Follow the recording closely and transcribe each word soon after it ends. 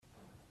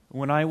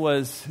When I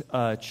was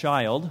a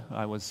child,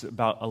 I was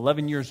about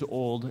 11 years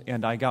old,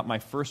 and I got my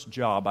first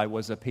job. I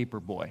was a paper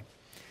boy.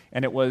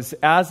 And it was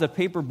as a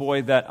paper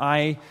boy that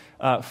I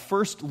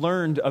first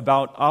learned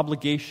about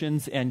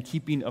obligations and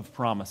keeping of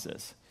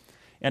promises.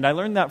 And I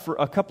learned that for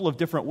a couple of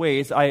different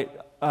ways.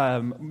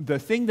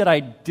 The thing that I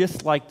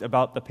disliked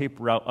about the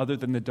paper route, other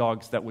than the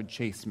dogs that would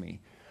chase me,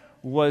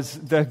 was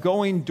the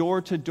going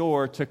door to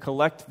door to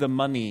collect the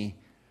money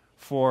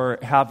for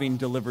having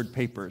delivered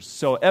papers.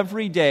 So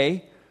every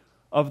day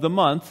of the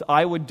month,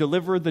 I would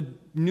deliver the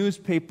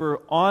newspaper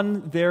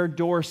on their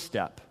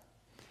doorstep.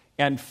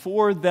 And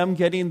for them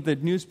getting the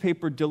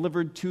newspaper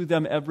delivered to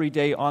them every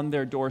day on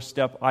their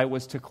doorstep, I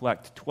was to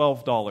collect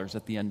 $12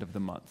 at the end of the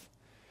month.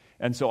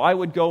 And so I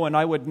would go and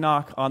I would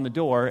knock on the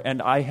door,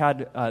 and I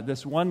had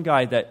this one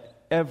guy that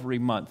every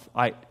month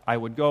I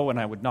would go and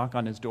I would knock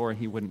on his door and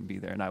he wouldn't be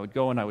there. And I would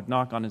go and I would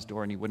knock on his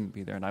door and he wouldn't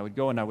be there. And I would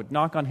go and I would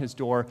knock on his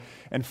door,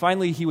 and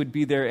finally he would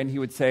be there and he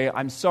would say,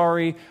 "I'm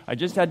sorry, I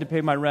just had to pay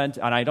my rent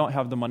and I don't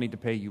have the money to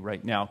pay you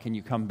right now. Can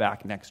you come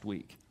back next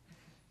week?"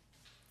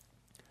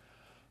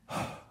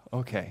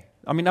 Okay.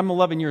 I mean, I'm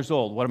 11 years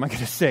old. What am I going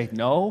to say?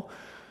 No?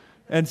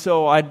 And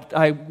so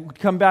I would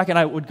come back and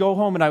I would go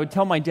home and I would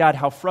tell my dad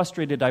how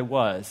frustrated I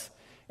was.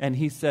 And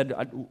he said,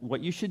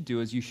 "What you should do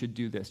is you should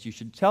do this. You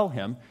should tell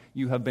him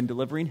you have been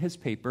delivering his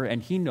paper,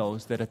 and he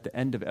knows that at the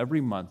end of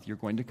every month you're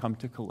going to come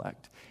to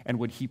collect. And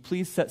would he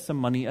please set some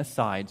money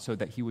aside so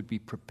that he would be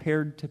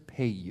prepared to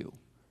pay you?"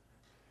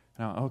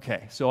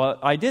 Okay, so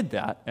I did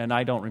that, and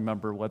I don't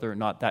remember whether or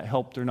not that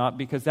helped or not,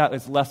 because that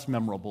is less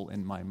memorable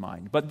in my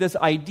mind. But this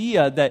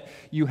idea that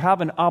you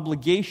have an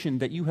obligation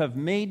that you have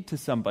made to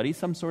somebody,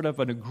 some sort of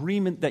an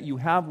agreement that you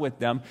have with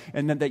them,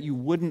 and then that you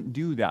wouldn't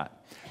do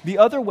that. The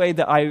other way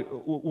that I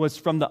was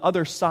from the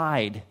other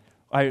side,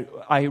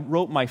 I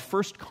wrote my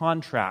first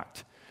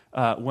contract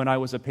when I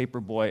was a paper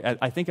boy.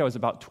 I think I was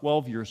about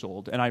 12 years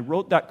old, and I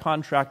wrote that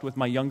contract with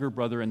my younger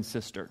brother and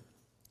sister.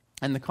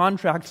 And the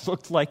contract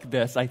looked like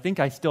this. I think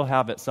I still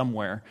have it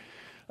somewhere,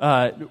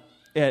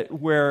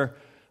 where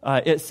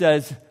it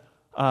says,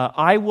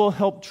 "I will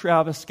help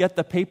Travis get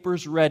the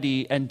papers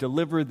ready and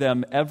deliver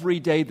them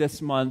every day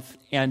this month,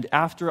 and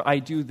after I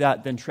do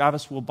that, then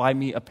Travis will buy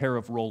me a pair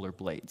of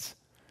rollerblades."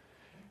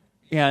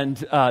 And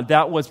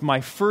that was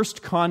my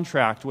first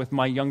contract with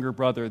my younger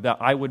brother,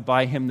 that I would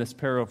buy him this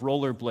pair of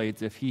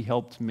rollerblades if he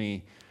helped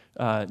me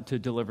to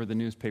deliver the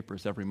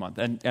newspapers every month.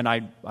 And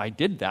I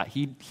did that.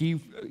 He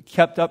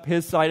kept up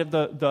his side of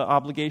the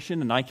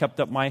obligation, and I kept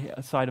up my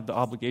side of the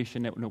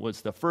obligation. It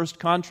was the first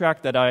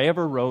contract that I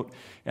ever wrote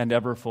and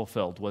ever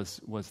fulfilled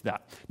was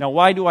that. Now,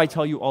 why do I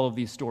tell you all of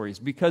these stories?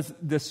 Because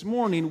this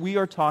morning we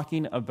are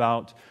talking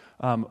about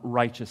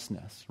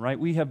righteousness, right?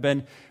 We have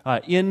been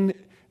in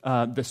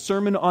the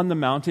Sermon on the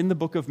Mount in the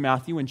book of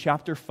Matthew in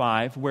chapter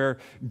 5, where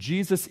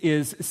Jesus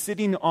is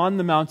sitting on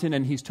the mountain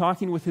and he's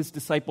talking with his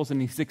disciples, and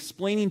he's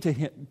explaining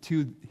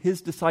to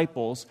his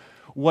disciples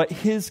what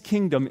his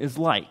kingdom is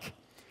like.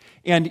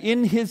 And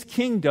in his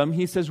kingdom,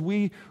 he says,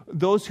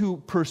 those who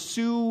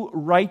pursue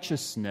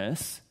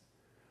righteousness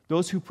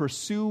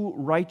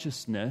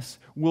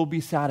will be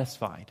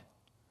satisfied.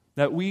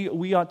 That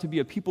we ought to be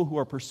a people who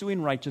are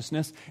pursuing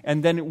righteousness,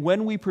 and then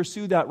when we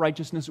pursue that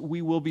righteousness,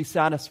 we will be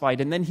satisfied.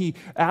 And then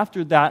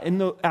after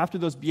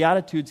those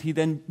Beatitudes, he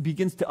then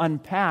begins to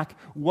unpack,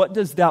 what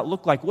does that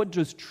look like? What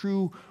does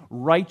true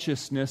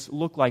righteousness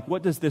look like?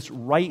 What does this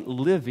right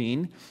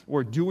living,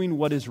 or doing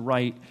what is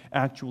right,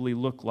 actually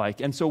look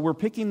like? And so we're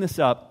picking this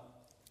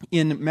up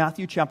in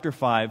Matthew chapter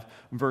 5,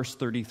 verse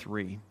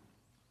 33.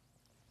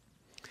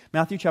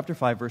 Matthew chapter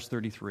 5, verse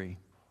 33.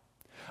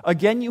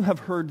 "Again you have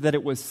heard that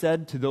it was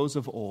said to those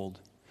of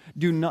old,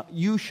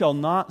 you shall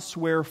not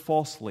swear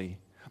falsely,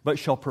 but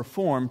shall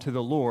perform to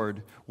the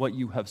Lord what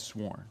you have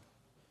sworn."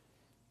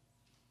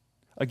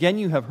 Again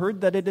you have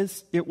heard that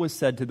it was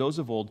said to those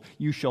of old,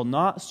 "You shall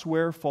not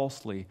swear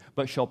falsely,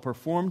 but shall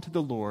perform to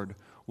the Lord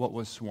what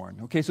was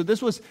sworn." Okay, so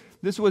this was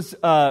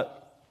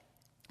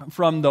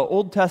from the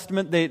Old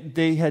Testament.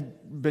 They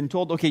had been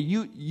told, okay,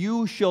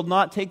 you shall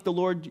not take the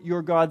Lord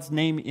your God's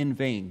name in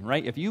vain,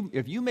 right? If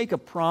you make a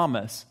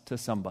promise to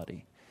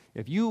somebody,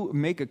 if you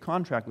make a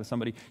contract with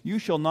somebody, you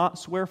shall not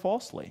swear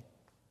falsely.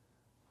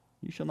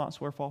 You shall not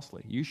swear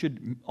falsely. You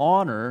should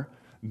honor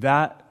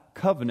that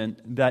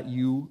covenant that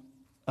you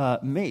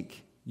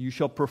make. You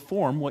shall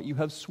perform what you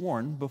have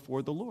sworn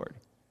before the Lord.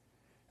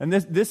 And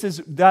this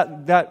is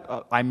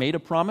that I made a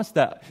promise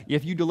that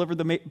if you deliver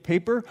the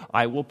paper,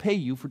 I will pay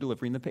you for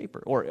delivering the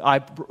paper. Or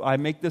I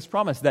make this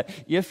promise that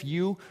if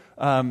you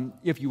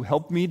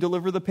help me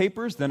deliver the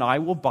papers, then I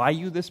will buy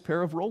you this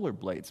pair of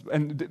rollerblades.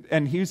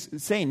 And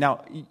he's saying,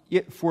 now,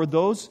 for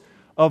those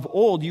of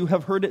old, you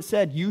have heard it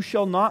said, "You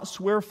shall not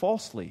swear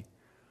falsely,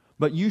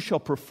 but you shall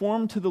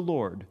perform to the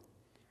Lord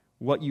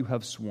what you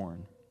have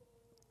sworn."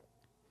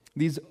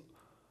 These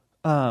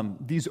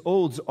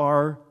oaths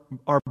are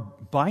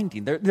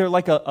binding. They're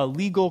like a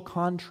legal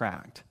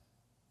contract,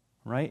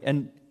 right?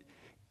 And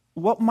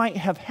what might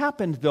have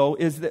happened, though,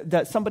 is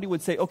that somebody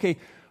would say, okay,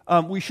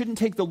 we shouldn't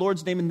take the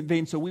Lord's name in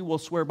vain, so we will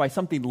swear by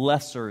something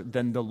lesser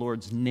than the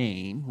Lord's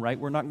name, right?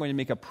 We're not going to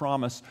make a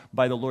promise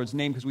by the Lord's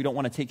name because we don't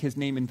want to take his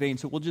name in vain.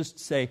 So we'll just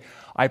say,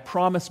 I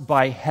promise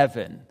by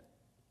heaven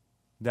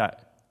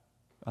that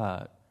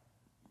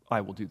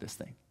I will do this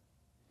thing.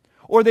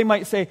 Or they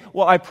might say,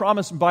 well, I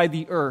promise by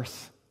the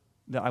earth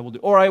that I will do.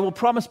 Or I will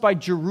promise by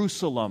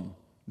Jerusalem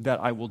that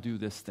I will do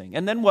this thing.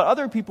 And then what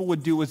other people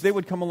would do is they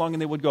would come along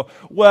and they would go,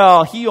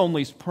 well, he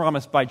only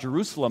promised by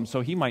Jerusalem,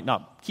 so he might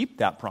not keep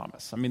that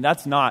promise. I mean,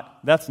 that's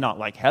not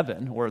like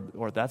heaven,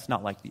 or that's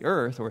not like the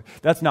earth, or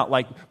that's not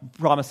like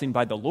promising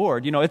by the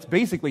Lord. You know, it's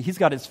basically he's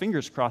got his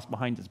fingers crossed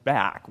behind his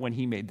back when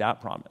he made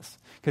that promise,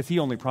 because he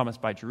only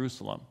promised by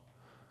Jerusalem.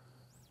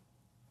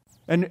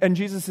 And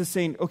Jesus is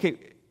saying, okay,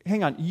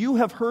 hang on, you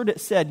have heard it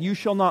said, you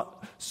shall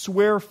not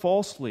swear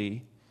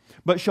falsely,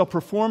 but shall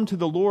perform to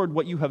the Lord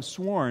what you have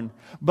sworn.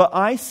 But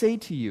I say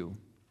to you,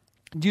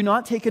 do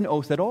not take an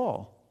oath at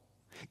all,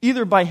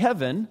 either by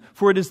heaven,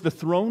 for it is the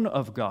throne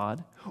of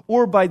God,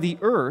 or by the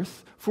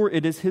earth, for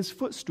it is his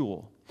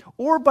footstool,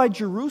 or by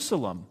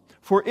Jerusalem,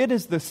 for it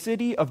is the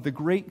city of the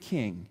great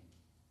king.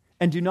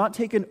 And do not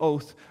take an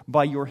oath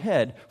by your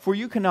head, for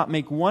you cannot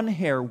make one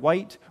hair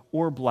white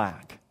or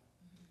black.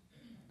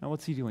 Now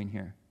what's he doing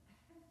here?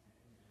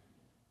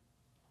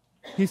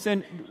 He's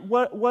saying,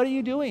 what are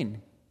you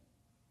doing?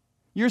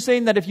 You're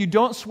saying that if you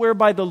don't swear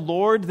by the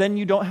Lord, then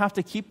you don't have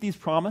to keep these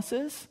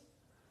promises?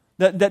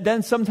 That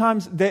then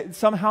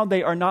somehow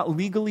they are not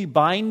legally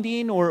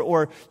binding,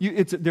 or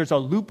there's a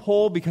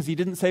loophole because he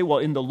didn't say, well,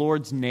 in the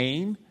Lord's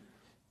name.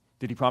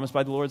 Did he promise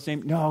by the Lord's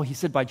name? No, he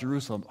said by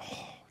Jerusalem.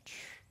 Oh,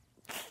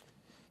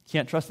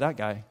 can't trust that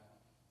guy.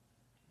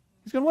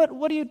 He's going,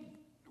 what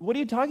are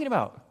you talking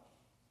about?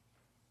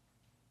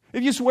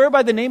 If you swear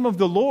by the name of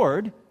the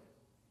Lord,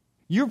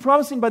 you're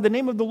promising by the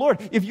name of the Lord.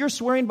 If you're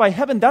swearing by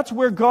heaven, that's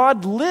where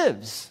God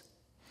lives.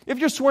 If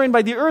you're swearing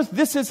by the earth,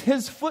 this is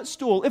his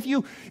footstool. If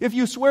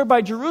you swear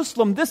by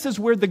Jerusalem, this is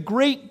where the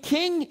great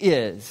king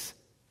is.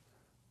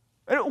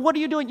 What are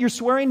you doing? You're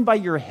swearing by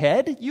your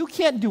head? You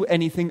can't do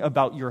anything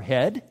about your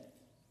head.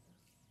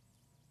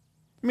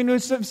 I mean,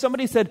 if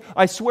somebody said,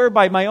 I swear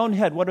by my own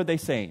head, what are they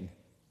saying?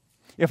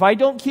 If I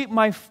don't keep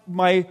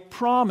my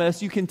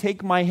promise, you can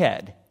take my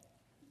head.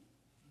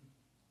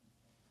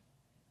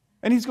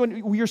 And he's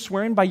going, you're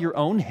swearing by your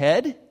own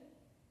head?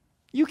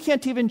 You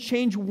can't even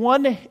change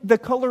the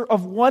color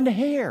of one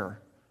hair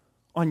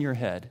on your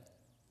head.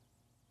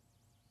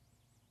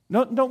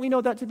 No, don't we know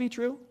that to be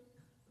true?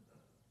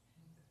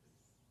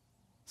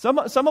 Some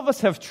of us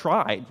have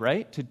tried,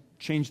 right, to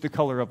change the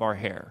color of our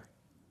hair.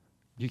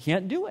 You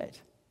can't do it.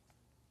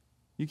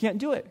 You can't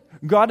do it.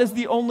 God is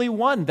the only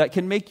one that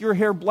can make your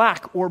hair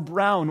black or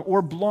brown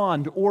or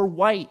blonde or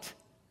white.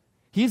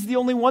 He's the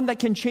only one that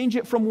can change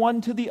it from one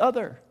to the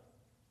other.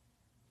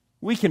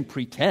 We can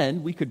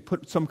pretend, we could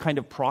put some kind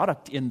of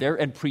product in there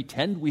and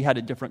pretend we had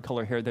a different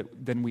color hair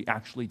than we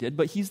actually did,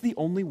 but he's the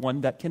only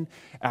one that can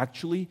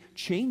actually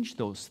change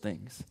those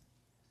things.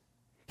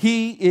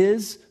 He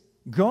is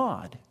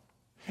God.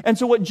 And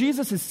so what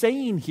Jesus is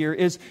saying here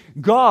is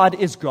God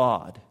is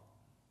God.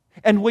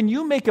 And when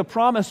you make a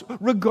promise,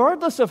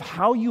 regardless of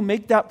how you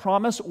make that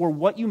promise or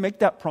what you make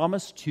that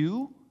promise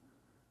to,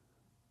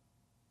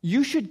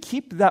 you should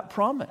keep that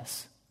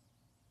promise.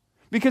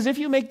 Because if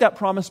you make that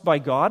promise by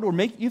God, or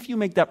if you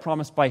make that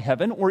promise by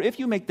heaven, or if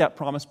you make that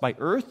promise by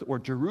earth, or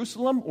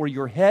Jerusalem, or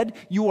your head,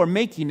 you are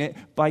making it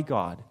by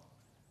God.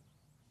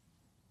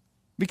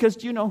 Because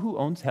do you know who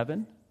owns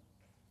heaven,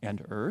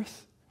 and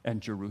earth,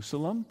 and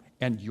Jerusalem,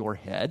 and your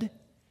head?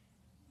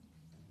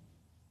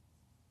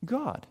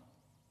 God.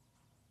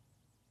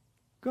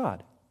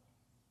 God.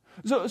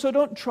 So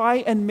don't try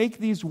and make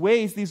these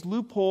ways, these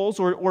loopholes,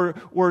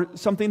 or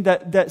something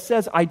that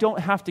says, I don't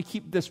have to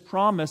keep this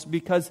promise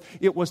because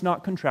it was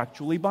not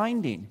contractually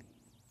binding.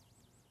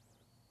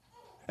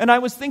 And I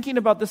was thinking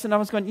about this and I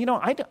was going,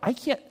 I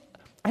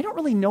don't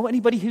really know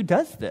anybody who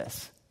does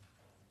this.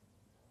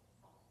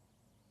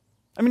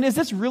 I mean, is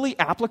this really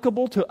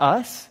applicable to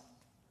us?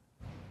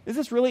 Is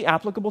this really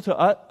applicable to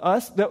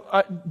us?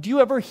 Do you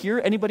ever hear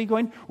anybody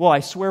going, well, I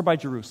swear by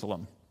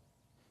Jerusalem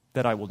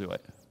that I will do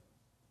it?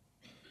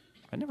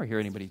 I never hear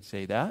anybody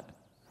say that.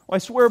 Well, I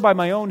swear by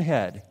my own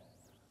head.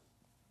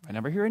 I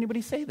never hear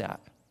anybody say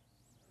that.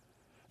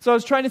 So I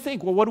was trying to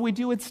think, well, what do we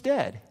do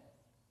instead?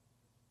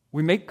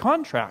 We make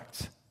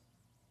contracts.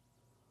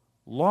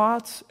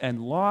 Lots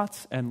and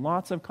lots and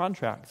lots of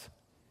contracts.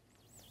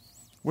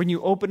 When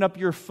you open up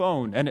your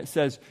phone and it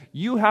says,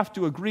 you have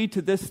to agree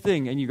to this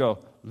thing, and you go,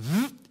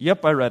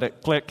 yep, I read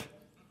it, click.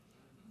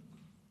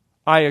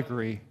 I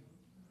agree.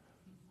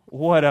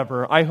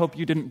 Whatever. I hope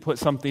you didn't put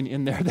something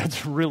in there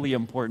that's really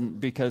important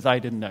because I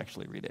didn't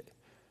actually read it.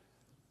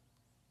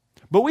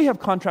 But we have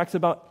contracts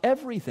about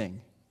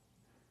everything.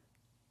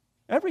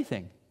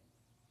 Everything.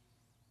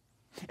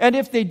 And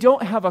if they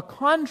don't have a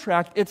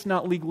contract, it's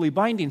not legally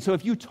binding. So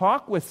if you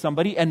talk with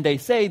somebody and they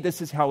say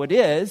this is how it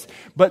is,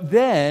 but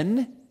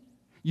then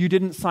you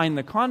didn't sign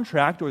the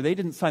contract, or they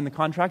didn't sign the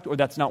contract, or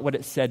that's not what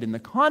it said in the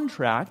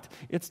contract,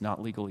 it's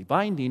not legally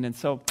binding. And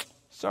so,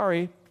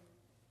 sorry.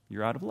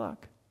 you're out of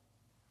luck.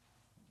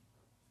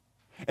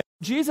 And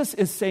what Jesus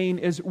is saying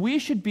is we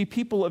should be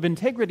people of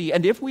integrity,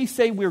 and if we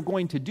say we're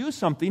going to do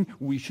something,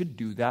 we should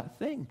do that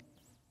thing.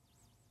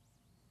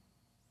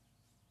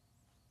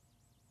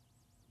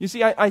 You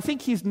see, I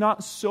think he's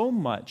not so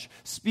much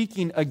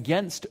speaking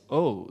against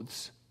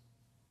oaths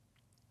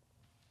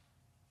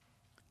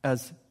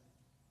as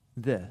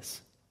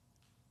this.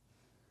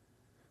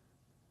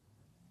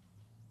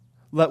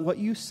 Let what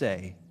you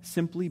say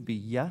simply be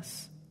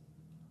yes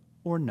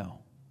or no.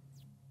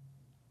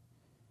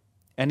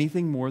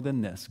 Anything more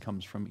than this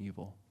comes from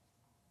evil.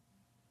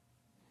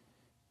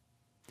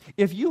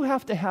 If you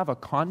have to have a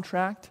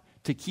contract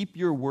to keep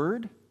your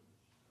word,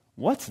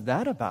 what's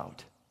that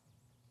about?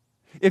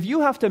 If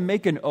you have to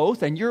make an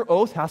oath and your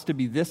oath has to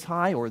be this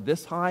high or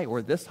this high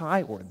or this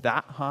high or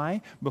that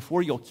high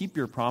before you'll keep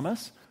your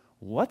promise,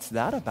 what's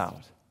that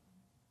about?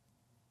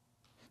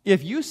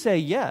 If you say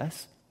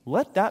yes,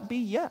 let that be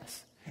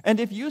yes. And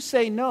if you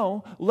say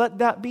no, let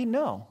that be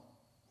no.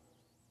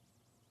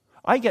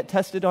 I get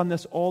tested on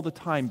this all the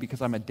time because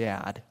I'm a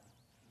dad.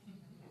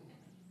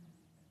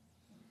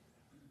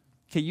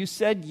 Okay, you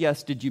said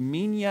yes. Did you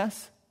mean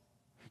yes?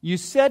 You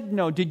said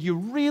no. Did you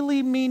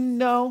really mean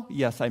no?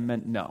 Yes, I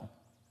meant no.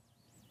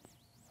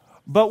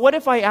 But what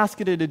if I ask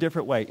it in a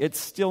different way? It's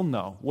still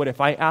no. What if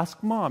I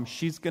ask Mom?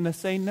 She's going to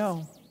say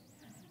no.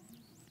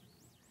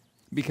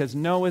 Because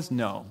no is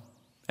no,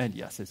 and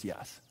yes is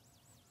yes.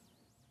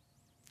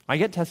 I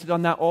get tested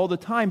on that all the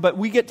time, but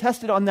we get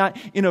tested on that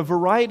in a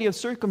variety of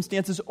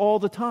circumstances all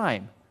the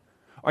time.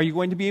 Are you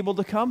going to be able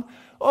to come?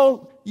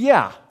 Oh,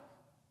 yeah.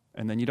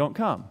 And then you don't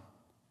come.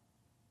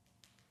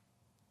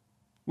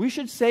 We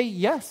should say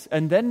yes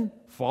and then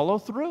follow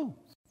through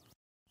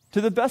to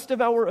the best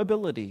of our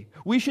ability.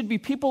 We should be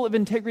people of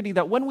integrity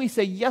that when we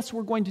say yes,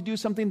 we're going to do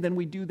something, then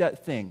we do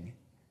that thing.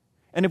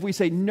 And if we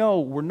say no,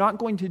 we're not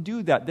going to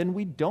do that, then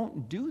we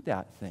don't do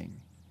that thing.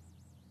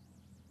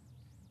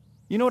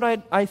 You know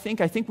what I think?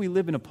 I think we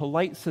live in a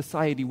polite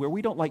society where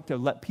we don't like to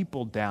let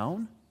people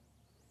down.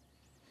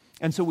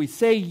 And so we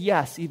say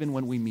yes even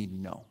when we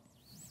mean no.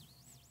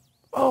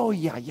 Oh,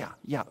 yeah.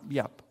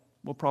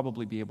 We'll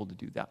probably be able to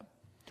do that.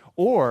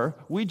 Or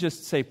we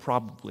just say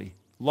probably.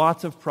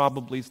 Lots of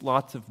probablys,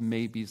 lots of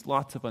maybes,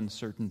 lots of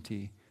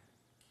uncertainty.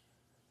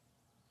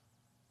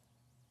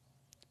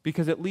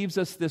 Because it leaves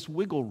us this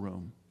wiggle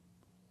room.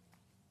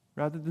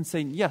 Rather than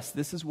saying, yes,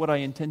 this is what I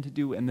intend to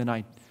do, and then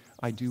I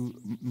do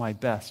my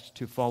best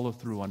to follow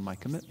through on my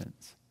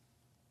commitments.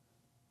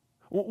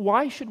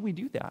 Why should we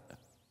do that?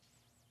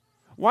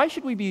 Why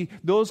should we be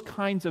those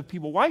kinds of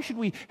people? Why should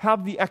we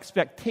have the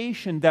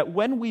expectation that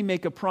when we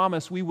make a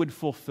promise, we would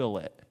fulfill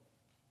it?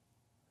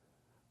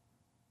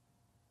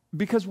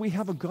 Because we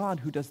have a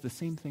God who does the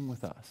same thing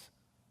with us.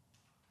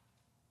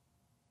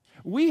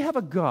 We have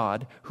a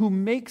God who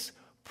makes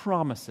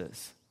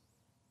promises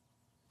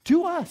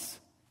to us.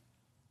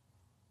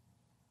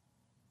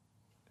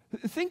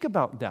 Think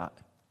about that.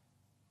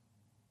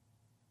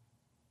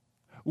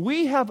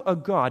 We have a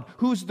God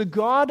who's the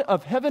God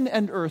of heaven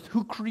and earth,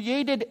 who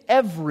created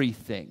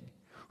everything,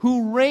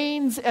 who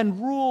reigns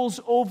and rules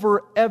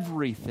over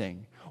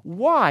everything.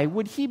 Why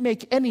would he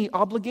make any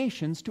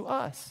obligations to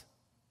us?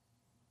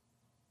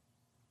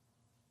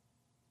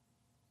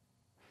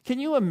 Can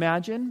you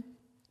imagine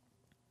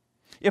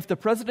if the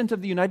President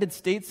of the United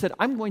States said,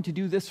 I'm going to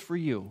do this for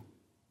you?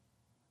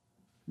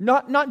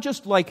 Not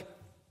just like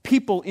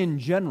people in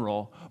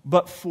general,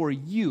 but for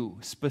you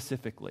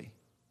specifically.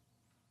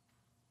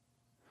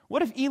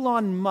 What if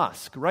Elon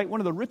Musk, right, one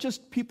of the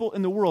richest people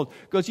in the world,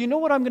 goes, you know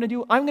what I'm going to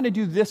do? I'm going to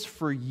do this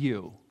for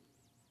you.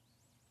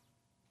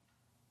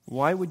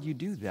 Why would you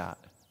do that?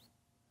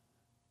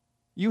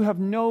 You have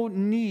no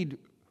need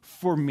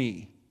for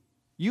me.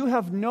 You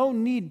have no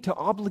need to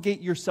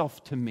obligate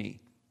yourself to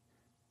me.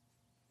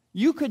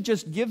 You could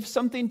just give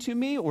something to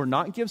me or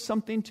not give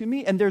something to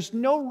me, and there's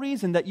no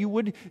reason that you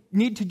would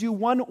need to do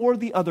one or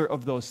the other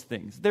of those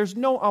things. There's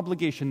no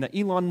obligation that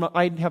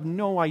I have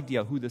no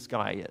idea who this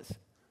guy is,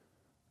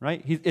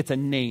 right? It's a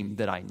name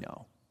that I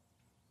know.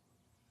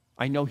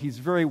 I know he's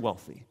very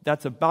wealthy.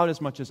 That's about as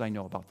much as I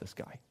know about this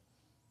guy.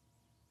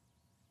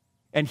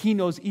 And he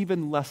knows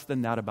even less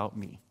than that about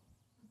me.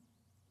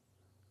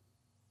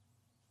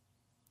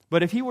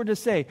 But if he were to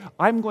say,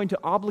 I'm going to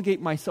obligate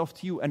myself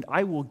to you and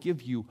I will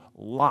give you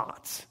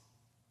lots,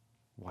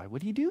 why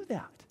would he do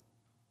that?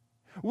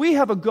 We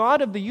have a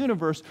God of the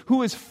universe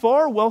who is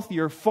far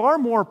wealthier, far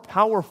more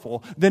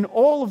powerful than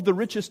all of the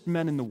richest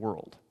men in the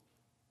world.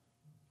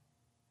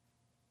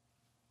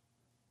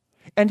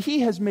 And he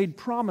has made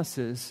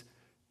promises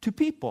to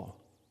people.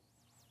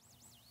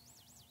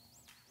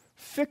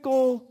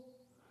 Fickle,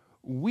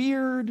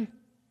 weird,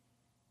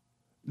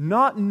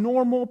 not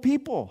normal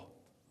people.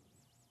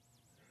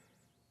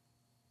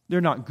 They're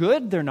not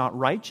good, they're not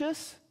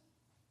righteous.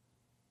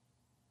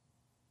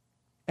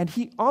 And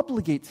he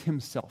obligates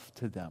himself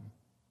to them.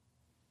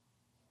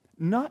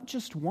 Not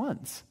just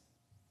once,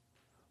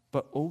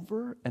 but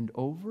over and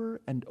over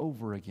and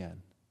over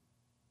again.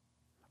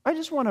 I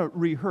just want to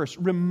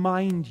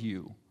remind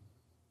you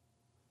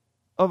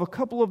of a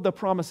couple of the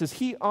promises,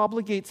 he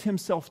obligates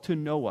himself to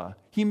Noah.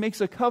 He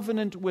makes a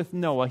covenant with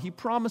Noah. He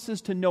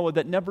promises to Noah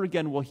that never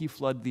again will he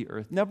flood the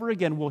earth. Never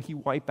again will he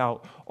wipe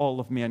out all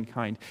of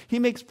mankind. He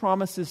makes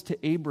promises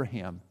to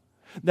Abraham,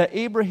 that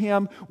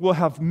Abraham will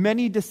have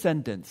many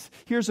descendants.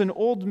 Here's an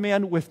old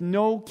man with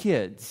no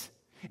kids,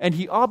 and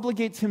he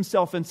obligates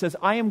himself and says,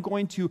 I am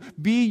going to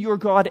be your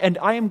God, and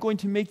I am going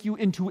to make you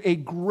into a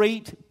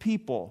great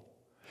people.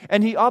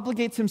 And he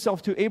obligates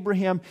himself to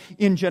Abraham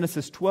in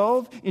Genesis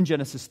 12, in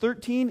Genesis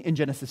 13, in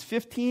Genesis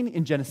 15,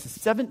 in Genesis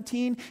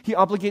 17. He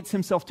obligates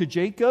himself to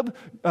Jacob,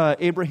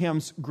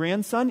 Abraham's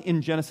grandson,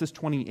 in Genesis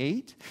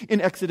 28, in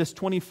Exodus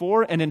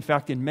 24, and in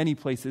fact in many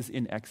places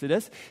in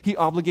Exodus. He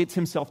obligates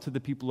himself to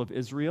the people of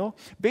Israel.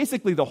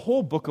 Basically, the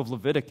whole book of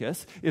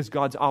Leviticus is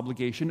God's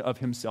obligation of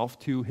himself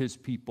to his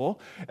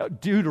people.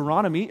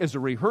 Deuteronomy is a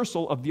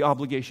rehearsal of the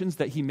obligations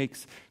that he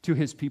makes to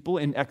his people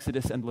in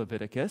Exodus and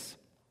Leviticus.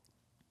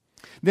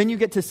 Then you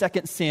get to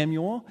 2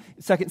 Samuel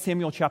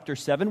chapter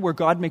 7, where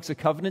God makes a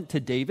covenant to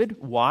David.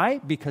 Why?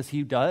 Because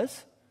he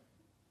does.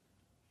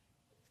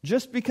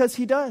 Just because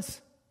he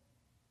does.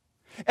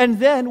 And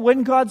then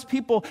when God's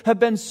people have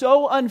been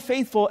so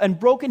unfaithful and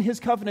broken his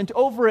covenant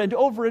over and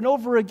over and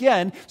over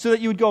again, so that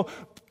you would go,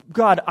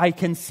 God, I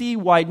can see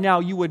why now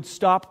you would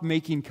stop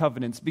making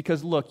covenants,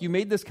 because look, you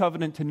made this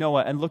covenant to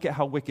Noah and look at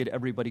how wicked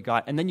everybody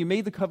got. And then you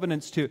made the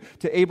covenants to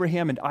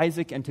Abraham and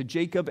Isaac and to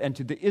Jacob and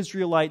to the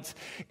Israelites,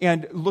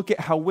 and look at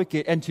how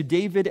wicked, and to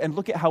David, and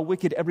look at how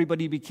wicked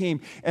everybody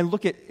became. And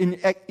look at in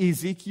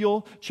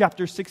Ezekiel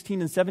chapter 16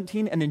 and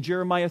 17 and in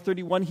Jeremiah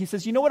 31, he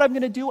says, you know what I'm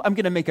going to do? I'm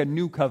going to make a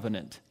new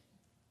covenant.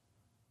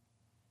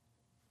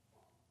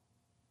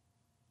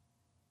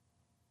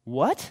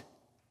 What?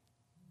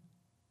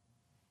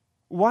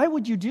 Why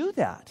would you do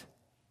that?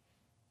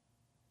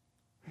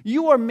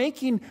 You are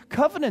making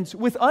covenants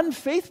with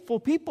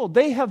unfaithful people.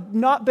 They have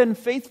not been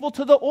faithful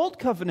to the old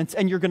covenants,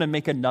 and you're going to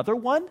make another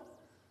one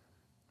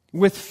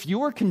with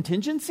fewer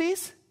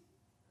contingencies?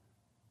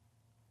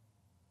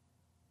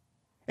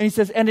 And he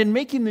says, and in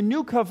making the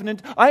new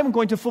covenant, I am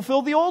going to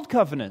fulfill the old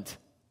covenant.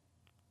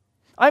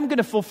 I'm going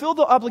to fulfill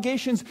the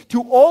obligations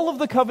to all of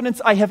the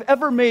covenants I have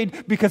ever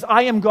made, because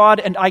I am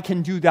God and I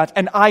can do that,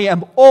 and I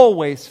am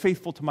always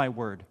faithful to my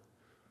word.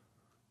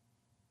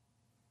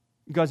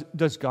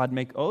 Does God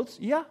make oaths?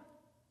 Yeah.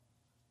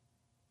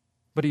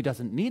 But he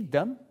doesn't need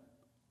them.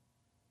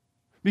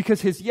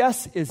 Because his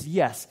yes is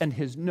yes and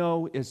his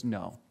no is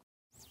no.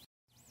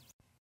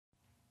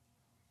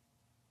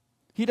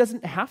 He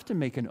doesn't have to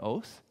make an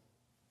oath.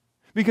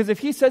 Because if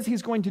he says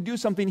he's going to do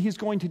something, he's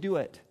going to do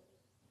it.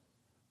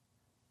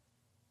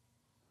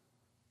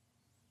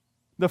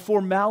 The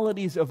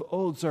formalities of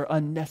oaths are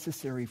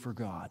unnecessary for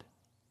God.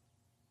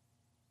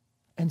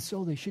 And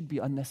so they should be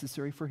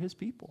unnecessary for his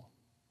people.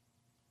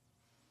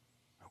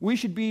 We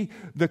should be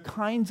the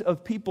kinds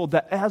of people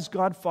that as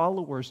God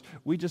followers,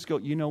 we just go,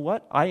 you know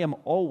what? I am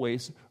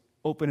always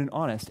open and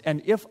honest.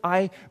 And if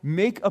I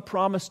make a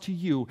promise to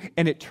you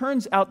and it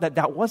turns out that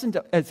that wasn't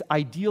as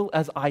ideal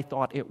as I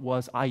thought it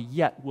was, I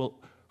yet will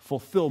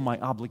fulfill my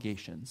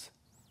obligations.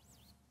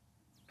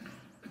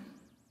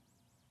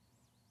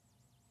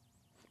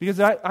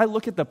 Because I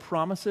look at the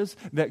promises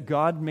that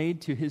God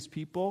made to his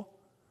people,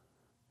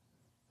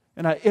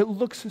 and it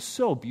looks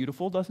so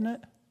beautiful, doesn't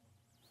it?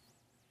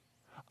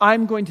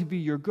 I'm going to be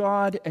your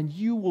God, and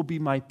you will be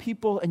my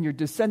people, and your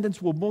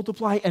descendants will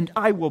multiply, and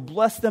I will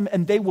bless them,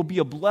 and they will be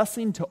a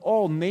blessing to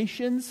all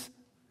nations.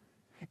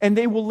 And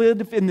they will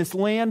live in this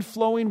land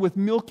flowing with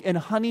milk and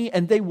honey,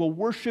 and they will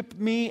worship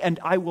me, and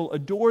I will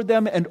adore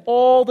them, and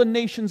all the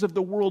nations of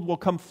the world will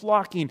come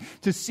flocking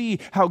to see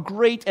how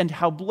great and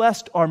how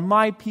blessed are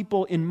my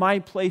people in my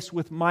place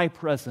with my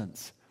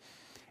presence.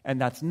 And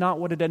that's not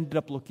what it ended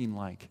up looking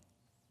like.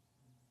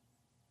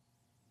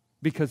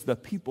 Because the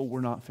people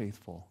were not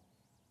faithful.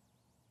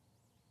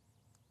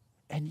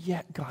 And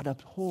yet God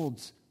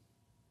upholds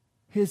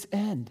his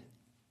end.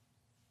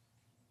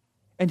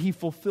 And he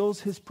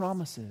fulfills his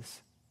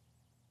promises.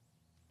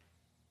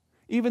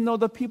 Even though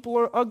the people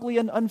are ugly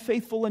and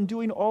unfaithful and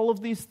doing all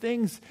of these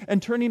things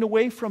and turning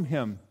away from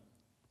him.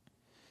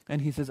 And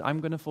he says,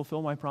 I'm going to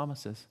fulfill my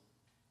promises.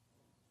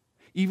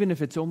 Even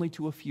if it's only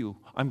to a few,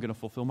 I'm going to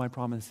fulfill my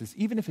promises.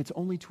 Even if it's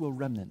only to a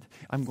remnant,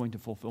 I'm going to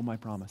fulfill my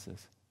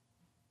promises.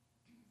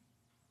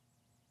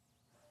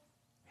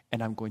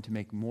 And I'm going to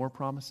make more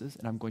promises,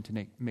 and I'm going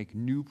to make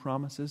new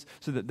promises,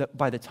 so that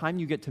by the time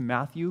you get to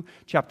Matthew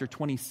chapter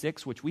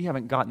 26, which we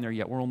haven't gotten there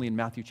yet, we're only in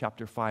Matthew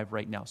chapter 5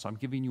 right now, so I'm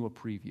giving you a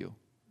preview.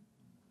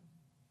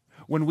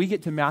 When we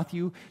get to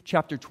Matthew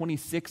chapter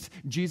 26,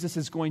 Jesus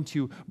is going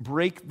to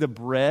break the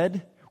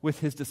bread with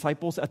his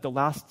disciples at the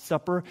Last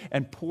Supper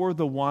and pour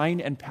the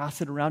wine and pass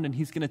it around, and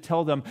he's going to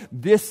tell them,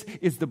 this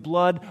is the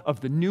blood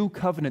of the new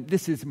covenant.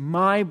 This is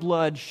my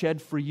blood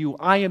shed for you.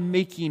 I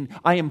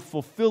am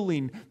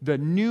fulfilling the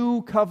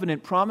new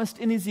covenant promised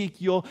in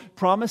Ezekiel,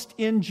 promised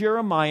in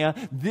Jeremiah.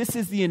 This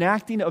is the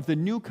enacting of the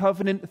new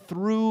covenant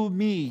through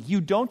me. You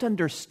don't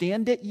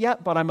understand it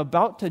yet, but I'm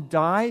about to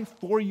die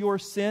for your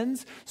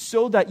sins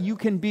so that you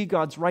can be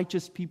God's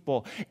righteous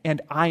people,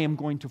 and I am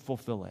going to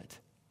fulfill it.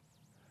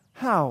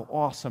 How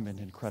awesome and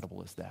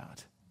incredible is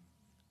that?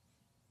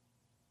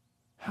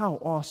 How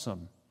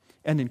awesome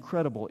and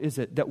incredible is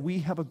it that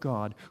we have a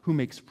God who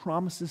makes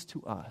promises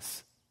to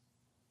us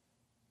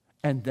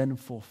and then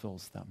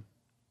fulfills them?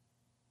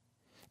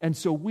 And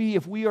so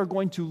if we are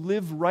going to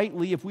live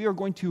rightly, if we are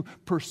going to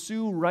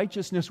pursue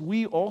righteousness,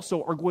 we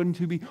also are going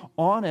to be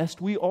honest.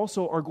 We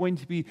also are going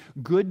to be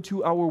good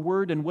to our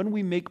word. And when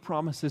we make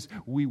promises,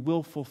 we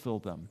will fulfill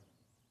them.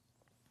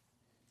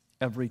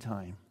 Every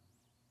time.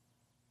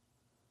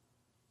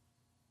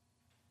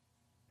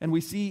 And we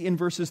see in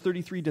verses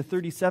 33 to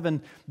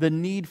 37 the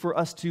need for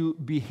us to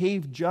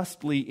behave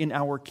justly in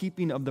our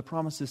keeping of the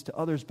promises to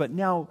others. But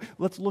now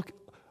let's look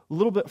a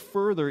little bit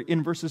further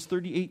in verses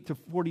 38 to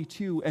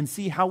 42 and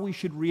see how we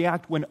should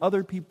react when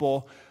other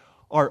people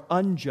are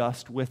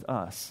unjust with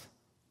us.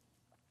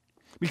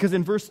 Because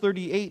in verse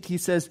 38 he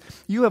says,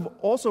 "You have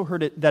also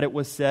heard it that it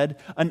was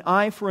said, an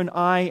eye for an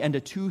eye and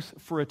a tooth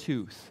for a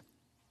tooth."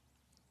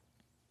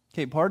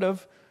 Okay, part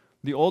of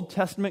the Old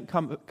Testament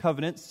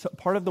covenant,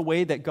 part of the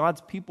way that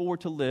God's people were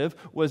to live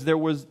was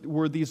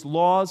were these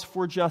laws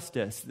for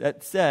justice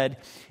that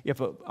said, if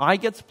an eye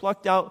gets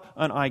plucked out,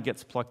 an eye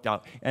gets plucked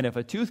out. And if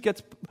a tooth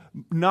gets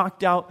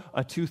knocked out,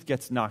 a tooth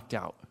gets knocked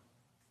out.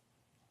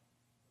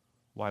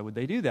 Why would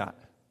they do that?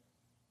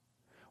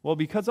 Well,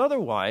 because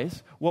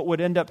otherwise, what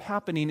would end up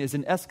happening is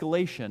an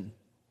escalation.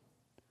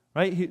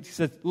 Right? He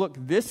says, look,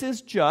 this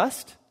is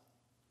just.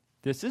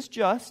 This is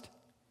just.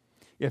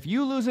 If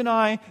you lose an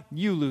eye,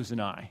 you lose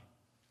an eye.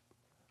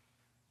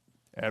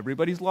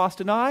 Everybody's lost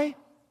an eye,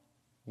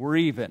 we're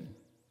even.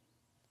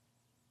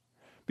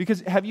 Because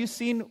have you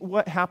seen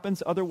what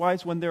happens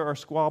otherwise when there are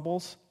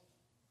squabbles?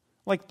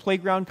 Like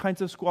playground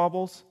kinds of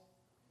squabbles?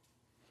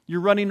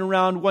 You're running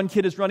around, one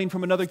kid is running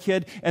from another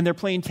kid, and they're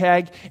playing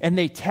tag, and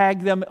they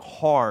tag them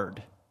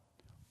hard.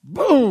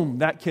 Boom!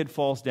 That kid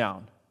falls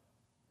down.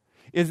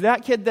 Is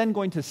that kid then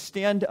going to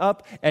stand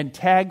up and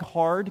tag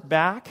hard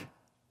back?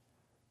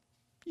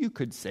 You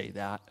could say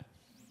that.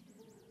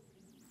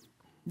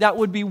 That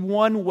would be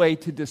one way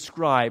to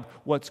describe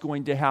what's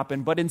going to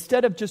happen. But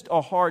instead of just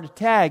a hard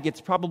tag, it's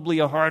probably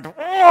a hard,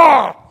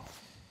 "Ah!"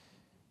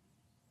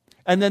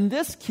 And then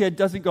this kid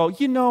doesn't go,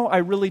 I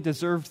really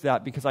deserved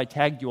that because I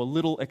tagged you a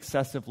little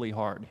excessively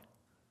hard.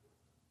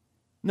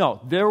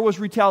 No, there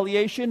was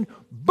retaliation,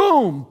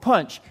 boom,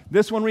 punch.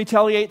 This one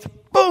retaliates,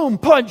 boom,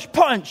 punch,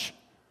 punch.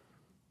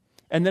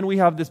 And then we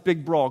have this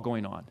big brawl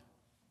going on,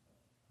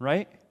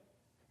 right?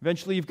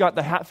 Eventually you've got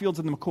the Hatfields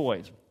and the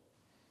McCoys.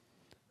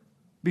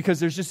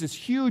 Because there's just this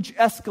huge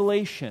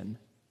escalation.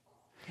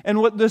 And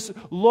what this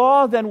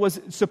law then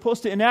was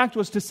supposed to enact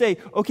was to say,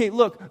 okay,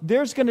 look,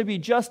 there's going to be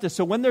justice.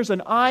 So when there's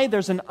an eye,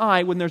 there's an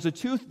eye. When there's a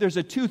tooth, there's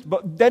a tooth.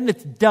 But then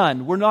it's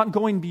done. We're not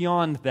going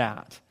beyond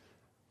that.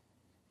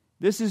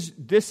 This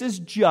is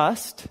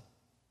just.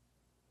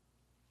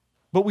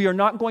 But we are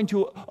not going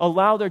to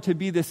allow there to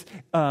be this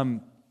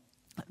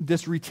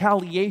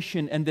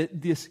retaliation and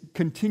this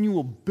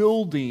continual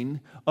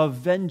building of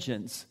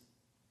vengeance.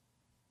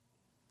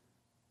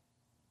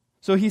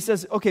 So he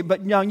says, okay,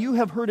 but now you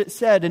have heard it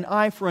said, an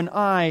eye for an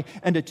eye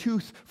and a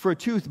tooth for a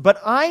tooth. But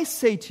I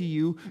say to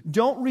you,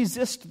 don't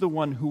resist the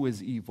one who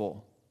is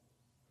evil.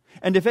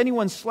 And if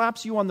anyone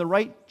slaps you on the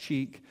right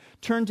cheek,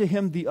 turn to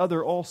him the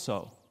other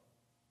also.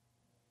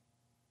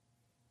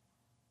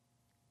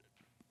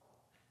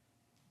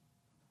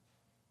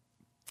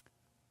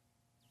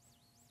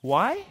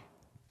 Why?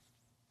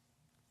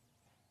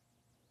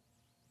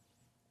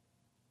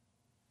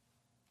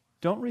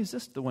 Don't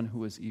resist the one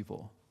who is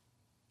evil.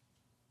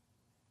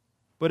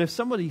 But if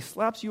somebody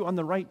slaps you on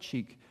the right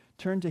cheek,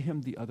 turn to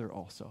him the other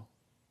also.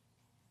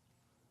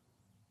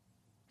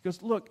 He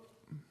goes, look,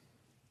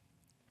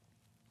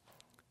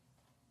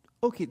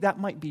 okay, that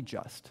might be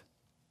just.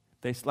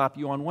 They slap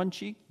you on one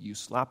cheek, you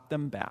slap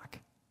them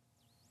back.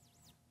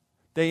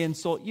 They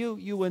insult you,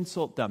 you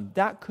insult them.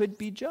 That could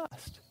be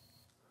just.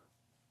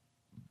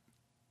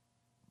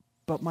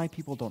 But my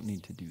people don't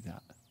need to do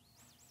that.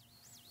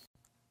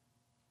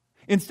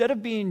 Instead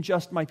of being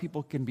just, my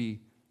people can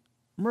be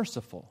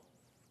merciful.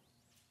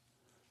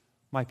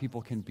 My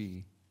people can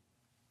be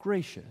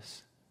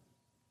gracious.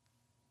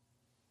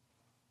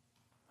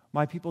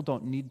 My people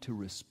don't need to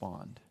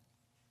respond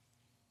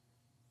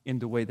in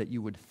the way that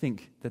you would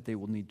think that they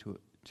will need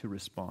to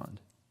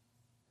respond.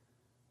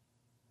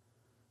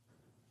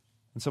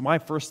 And so my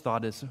first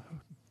thought is,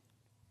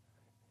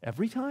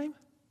 every time?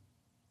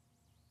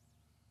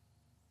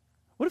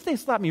 What if they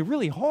slap me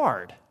really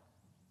hard?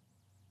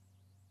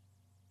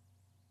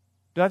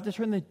 Do I have to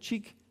turn the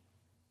cheek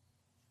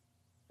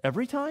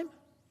every time?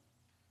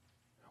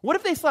 What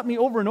if they slap me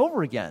over and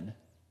over again?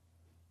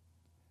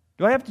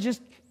 Do I have to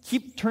just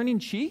keep turning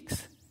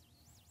cheeks?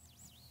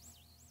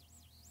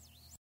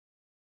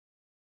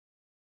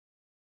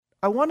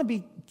 I want to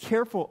be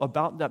careful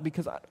about that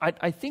because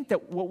I think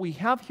that what we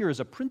have here is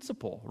a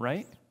principle,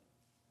 right?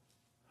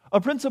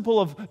 A principle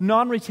of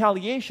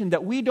non-retaliation,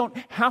 that we don't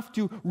have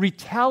to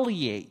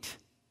retaliate.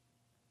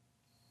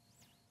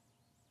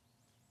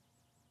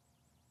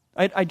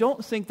 I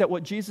don't think that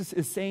what Jesus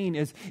is saying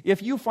is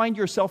if you find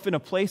yourself in a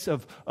place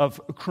of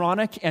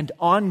chronic and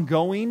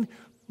ongoing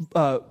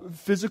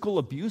physical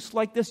abuse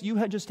like this,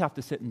 you just have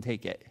to sit and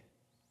take it.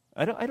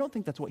 I don't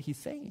think that's what he's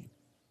saying.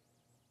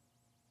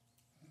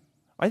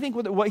 I think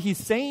what he's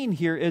saying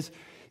here is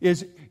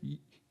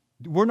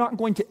we're not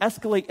going to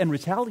escalate and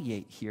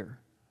retaliate here.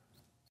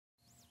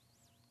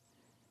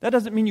 That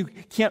doesn't mean you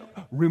can't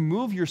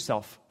remove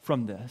yourself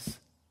from this.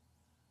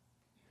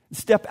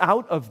 Step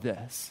out of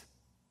this.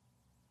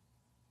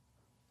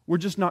 We're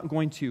just not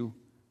going to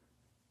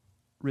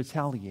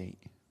retaliate.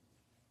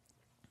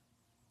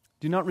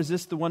 Do not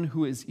resist the one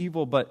who is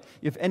evil, but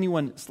if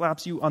anyone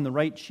slaps you on the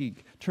right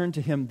cheek, turn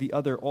to him the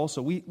other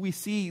also. We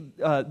see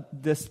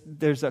this,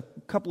 there's a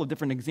couple of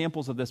different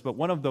examples of this, but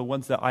one of the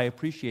ones that I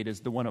appreciate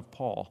is the one of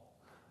Paul.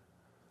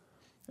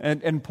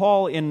 And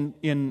Paul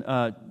in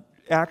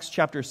Acts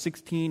chapter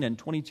 16 and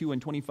 22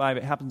 and 25,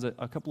 it happens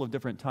a couple of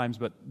different times,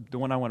 but the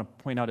one I want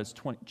to point out is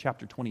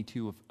chapter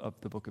 22 of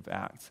the book of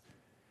Acts,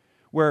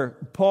 where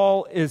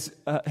Paul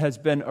has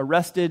been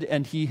arrested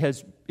and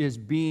he's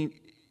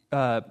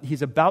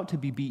about to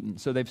be beaten.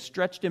 So they've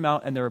stretched him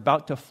out and they're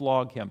about to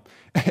flog him.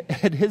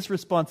 And his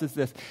response is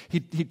this. He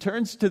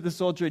turns to the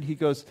soldier and he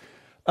goes,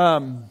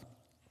 are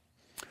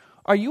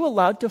you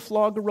allowed to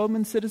flog a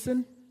Roman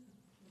citizen?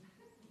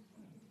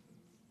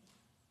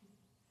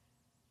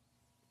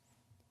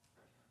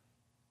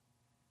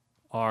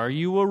 Are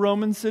you a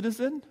Roman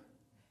citizen?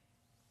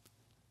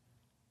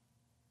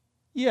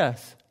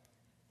 Yes.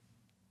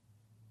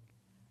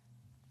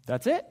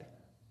 That's it.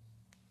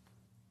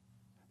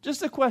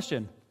 Just a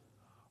question.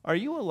 Are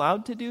you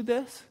allowed to do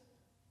this?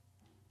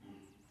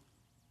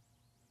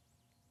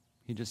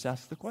 He just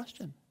asked the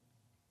question.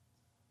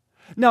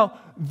 Now,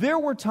 there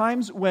were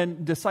times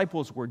when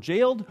disciples were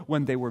jailed,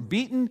 when they were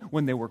beaten,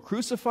 when they were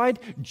crucified.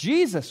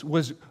 Jesus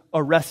was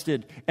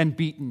arrested and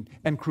beaten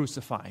and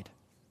crucified.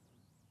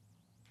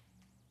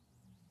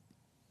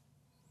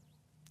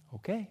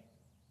 Okay.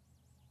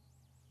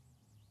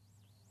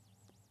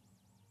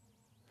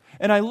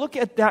 And I look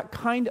at that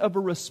kind of a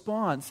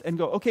response and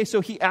go, okay,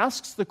 so he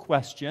asks the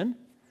question,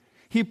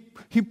 he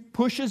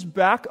pushes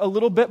back a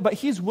little bit, but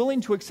he's willing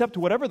to accept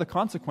whatever the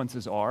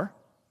consequences are.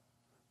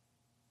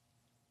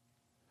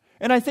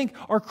 And I think,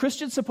 are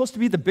Christians supposed to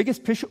be the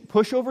biggest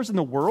pushovers in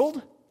the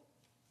world?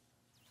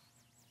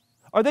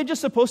 Are they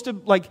just supposed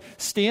to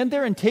stand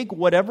there and take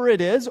whatever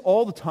it is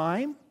all the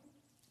time?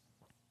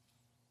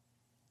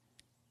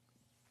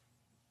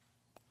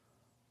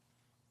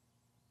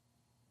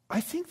 I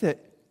think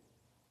that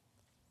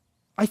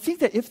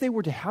if they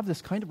were to have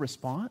this kind of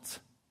response,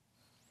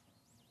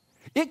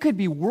 it could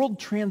be world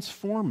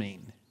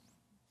transforming.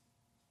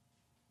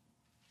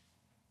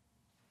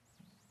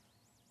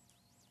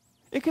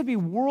 It could be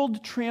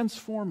world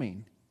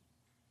transforming.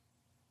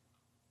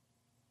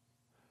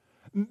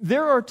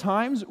 There are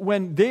times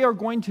when they are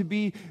going to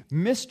be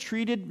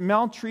mistreated,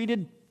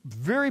 maltreated,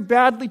 very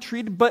badly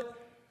treated, but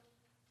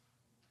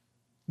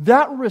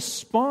that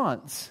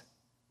response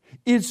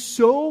is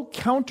so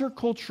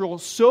countercultural,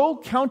 so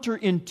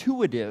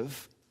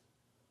counterintuitive,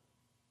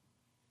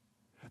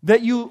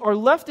 that you are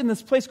left in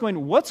this place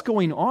going, what's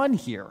going on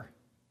here?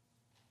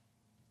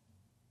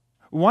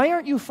 Why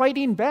aren't you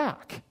fighting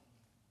back?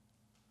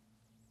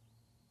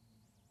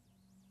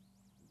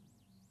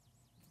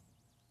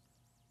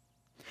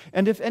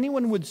 And if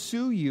anyone would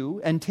sue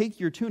you and take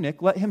your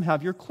tunic, let him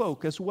have your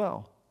cloak as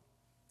well.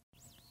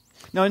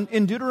 Now,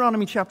 in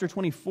Deuteronomy chapter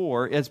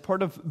 24, as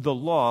part of the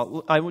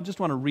law, I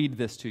just want to read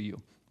this to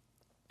you.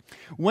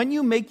 When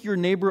you make your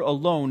neighbor a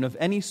loan of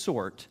any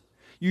sort,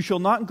 you shall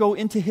not go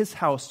into his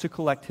house to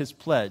collect his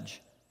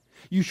pledge.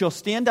 You shall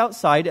stand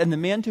outside, and the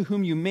man to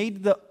whom you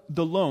made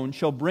the loan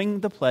shall bring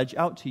the pledge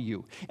out to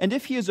you. And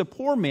if he is a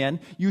poor man,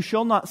 you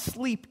shall not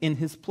sleep in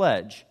his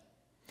pledge.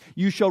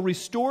 You shall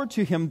restore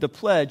to him the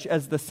pledge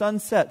as the sun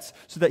sets,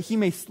 so that he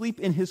may sleep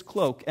in his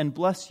cloak and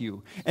bless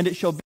you. And it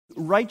shall be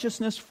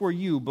righteousness for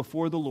you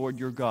before the Lord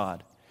your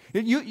God.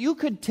 You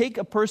could take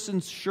a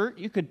person's shirt,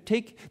 you could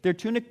take their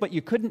tunic, but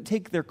you couldn't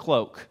take their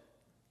cloak.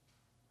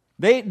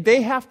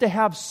 They have to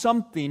have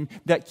something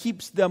that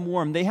keeps them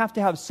warm. They have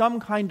to have some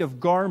kind of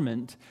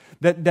garment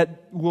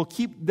that will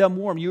keep them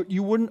warm.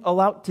 You wouldn't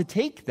allow to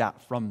take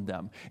that from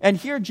them. And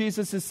here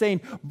Jesus is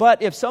saying,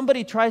 but if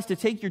somebody tries to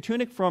take your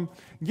tunic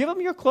give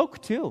them your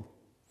cloak too.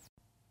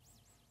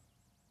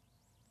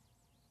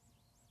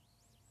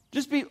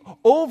 Just be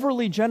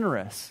overly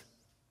generous.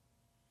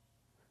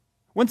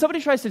 When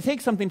somebody tries to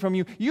take something from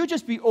you, you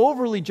just be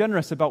overly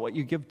generous about what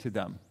you give to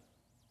them.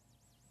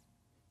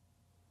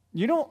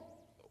 You know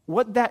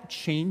what that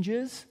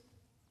changes?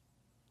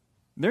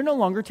 They're no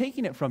longer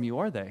taking it from you,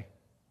 are they?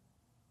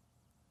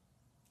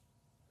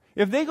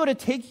 If they go to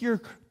take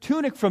your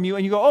tunic from you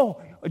and you go,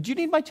 oh, do you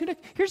need my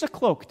tunic? Here's a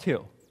cloak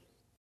too.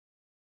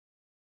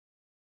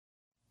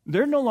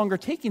 They're no longer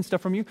taking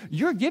stuff from you.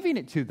 You're giving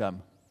it to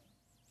them.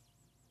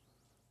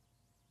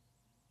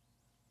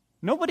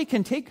 Nobody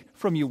can take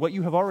from you what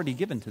you have already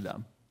given to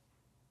them.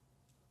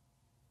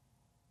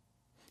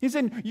 He's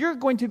saying, you're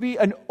going to be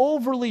an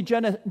overly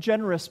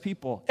generous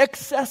people,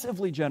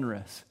 excessively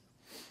generous.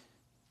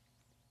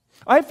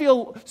 I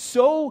feel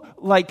so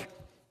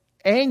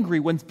angry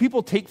when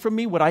people take from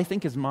me what I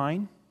think is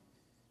mine.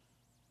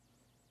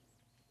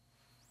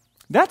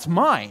 That's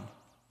mine.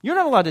 You're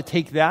not allowed to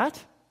take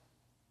that.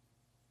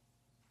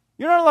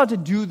 You're not allowed to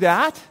do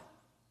that.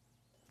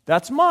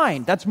 That's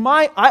mine.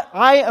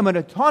 I am an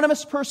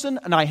autonomous person,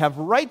 and I have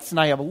rights, and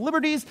I have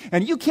liberties,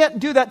 and you can't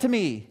do that to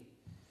me.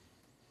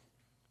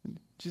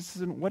 Jesus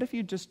said, what if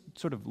you just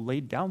sort of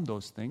laid down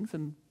those things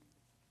and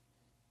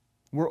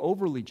were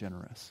overly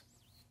generous?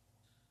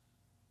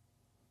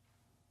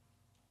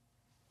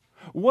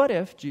 What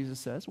if, Jesus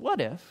says,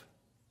 what if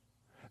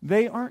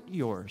they aren't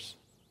yours?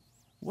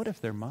 What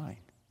if they're mine?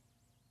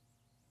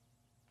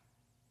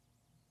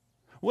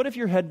 What if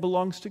your head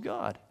belongs to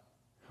God?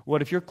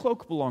 What if your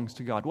cloak belongs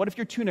to God? What if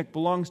your tunic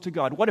belongs to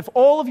God? What if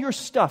all of your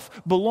stuff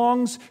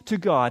belongs to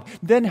God?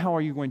 Then how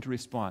are you going to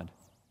respond?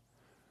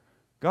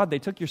 God, they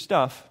took your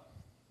stuff.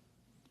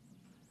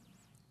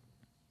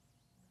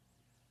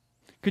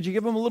 Could you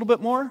give them a little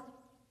bit more?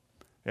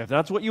 If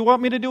that's what you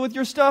want me to do with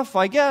your stuff,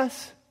 I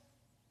guess.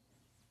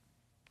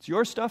 It's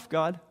your stuff,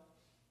 God.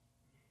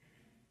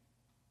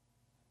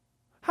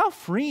 How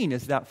freeing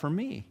is that for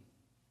me?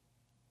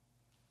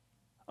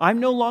 I'm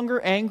no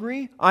longer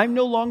angry. I'm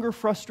no longer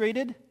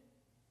frustrated.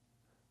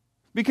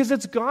 Because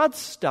it's God's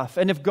stuff.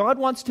 And if God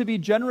wants to be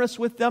generous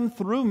with them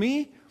through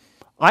me,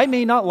 I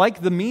may not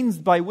like the means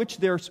by which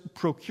they're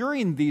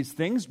procuring these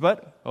things,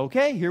 but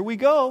okay, here we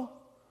go.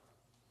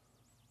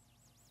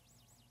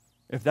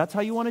 If that's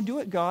how you want to do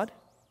it, God,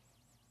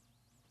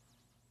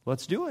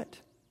 let's do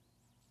it.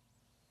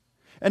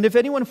 And if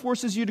anyone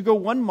forces you to go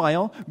 1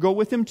 mile, go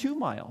with him 2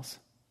 miles.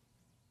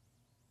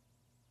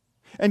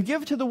 And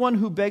give to the one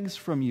who begs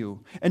from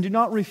you, and do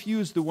not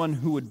refuse the one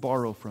who would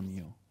borrow from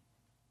you.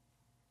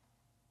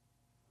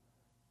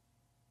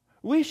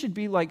 We should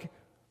be like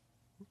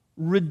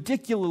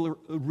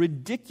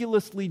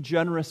ridiculously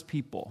generous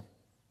people.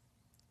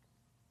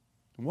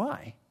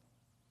 Why?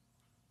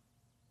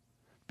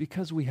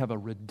 Because we have a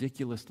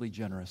ridiculously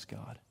generous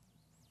God.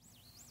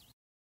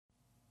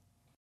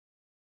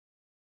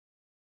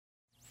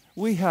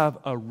 We have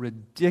a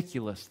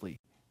ridiculously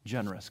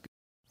generous God.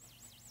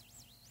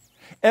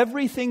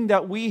 Everything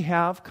that we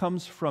have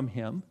comes from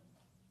Him.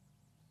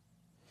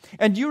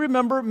 And do you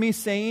remember me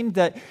saying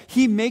that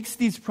He makes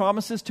these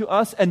promises to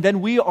us and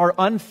then we are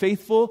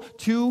unfaithful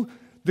to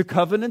the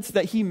covenants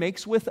that He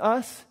makes with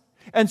us?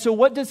 And so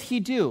what does He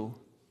do?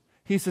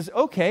 He says,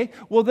 okay,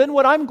 well then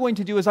what I'm going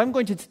to do is I'm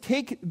going to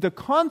take the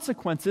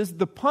consequences,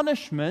 the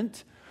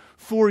punishment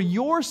for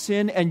your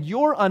sin and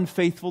your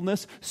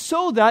unfaithfulness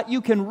so that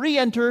you can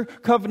re-enter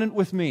covenant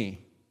with me.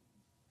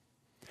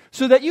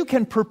 So that you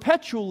can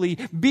perpetually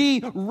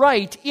be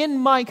right in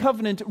my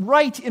covenant,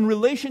 right in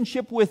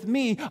relationship with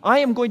me. I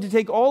am going to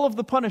take all of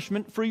the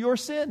punishment for your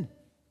sin.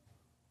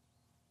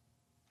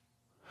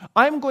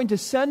 I'm going to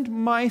send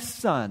my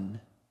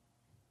Son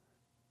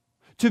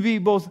to be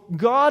both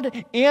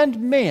God and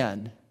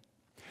man,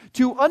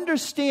 to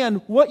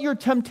understand what your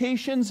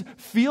temptations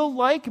feel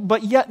like,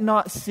 but yet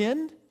not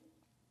sin.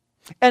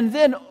 And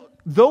then,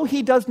 though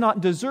He does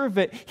not deserve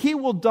it, He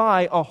will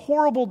die a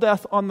horrible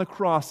death on the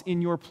cross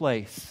in your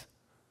place.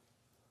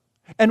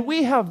 And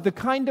we have the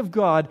kind of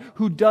God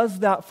who does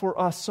that for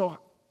us. So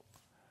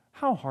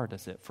how hard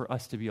is it for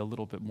us to be a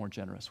little bit more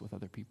generous with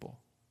other people?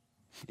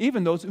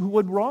 Even those who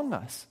would wrong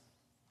us.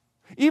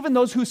 Even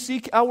those who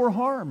seek our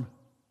harm.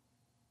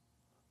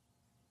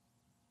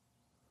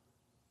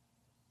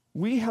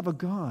 We have a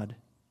God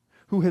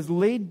who has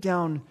laid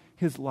down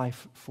His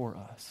life for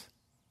us.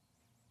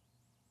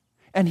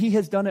 And He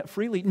has done it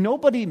freely.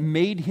 Nobody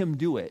made Him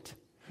do it.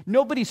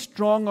 Nobody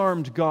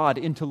strong-armed God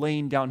into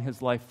laying down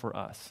His life for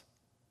us.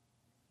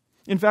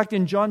 In fact,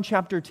 in John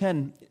chapter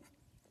 10,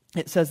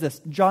 it says this,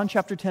 John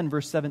chapter 10,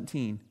 verse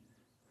 17.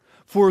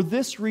 For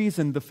this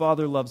reason the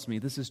Father loves me.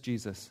 This is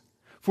Jesus.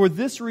 For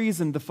this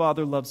reason the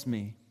Father loves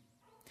me.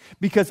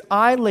 Because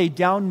I lay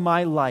down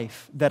my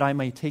life that I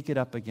may take it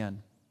up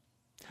again.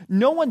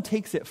 No one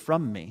takes it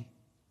from me,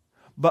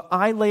 but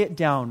I lay it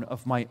down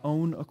of my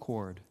own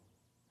accord.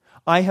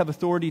 I have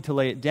authority to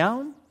lay it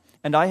down,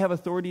 and I have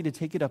authority to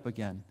take it up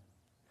again.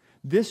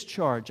 This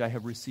charge I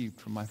have received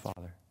from my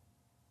Father.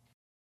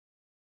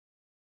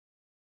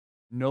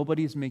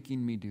 Nobody's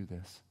making me do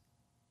this.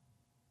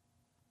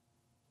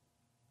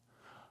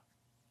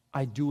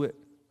 I do it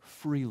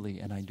freely,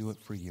 and I do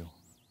it for you.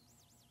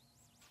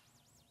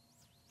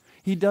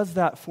 He does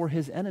that for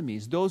His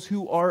enemies. Those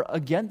who are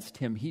against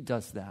Him, He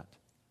does that.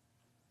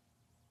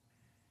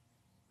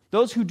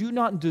 Those who do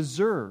not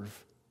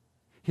deserve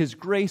His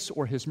grace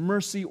or His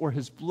mercy or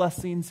His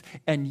blessings,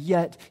 and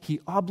yet He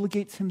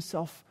obligates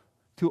Himself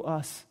to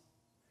us,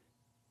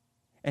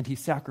 and He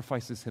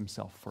sacrifices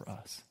Himself for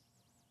us.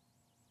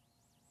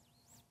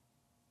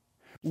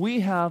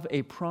 We have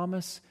a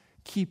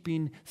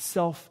promise-keeping,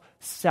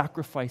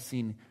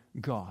 self-sacrificing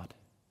God.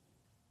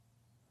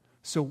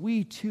 So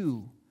we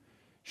too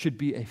should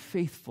be a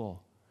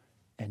faithful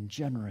and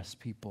generous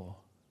people.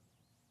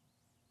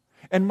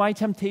 And my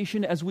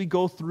temptation as we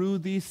go through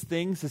these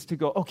things is to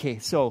go, okay,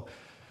 so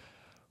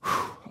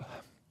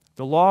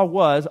the law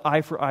was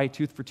eye for eye,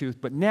 tooth for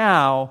tooth, but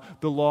now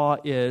the law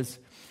is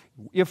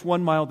if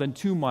 1 mile, then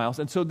 2 miles.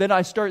 And so then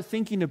I start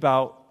thinking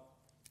about,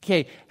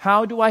 okay,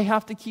 how do I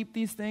have to keep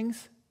these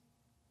things?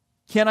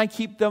 Can I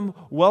keep them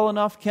well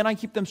enough? Can I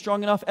keep them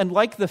strong enough? And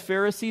like the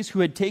Pharisees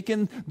who had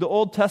taken the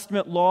Old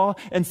Testament law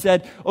and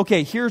said,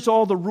 okay, here's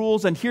all the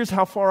rules and here's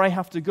how far I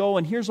have to go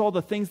and here's all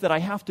the things that I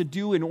have to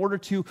do in order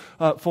to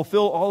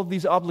fulfill all of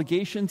these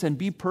obligations and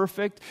be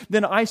perfect.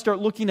 Then I start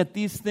looking at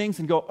these things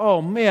and go,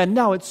 oh man,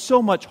 now it's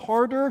so much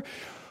harder.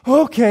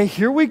 Okay,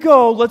 here we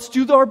go. Let's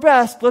do our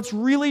best. Let's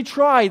really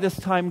try this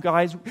time,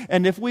 guys.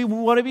 And if we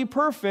want to be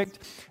perfect,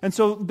 and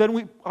so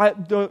then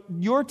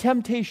your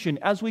temptation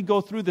as we go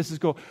through this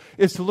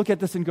is to look at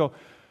this and go,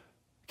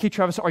 okay,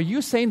 Travis, are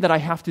you saying that I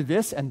have to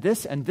this and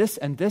this and this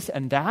and this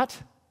and that?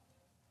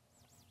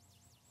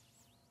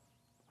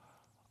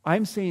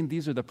 I'm saying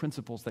these are the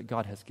principles that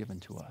God has given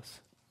to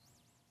us.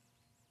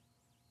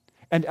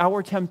 And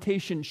our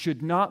temptation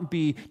should not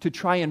be to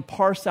try and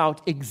parse out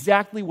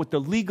exactly what the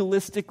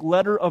legalistic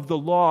letter of the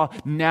law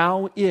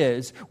now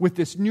is with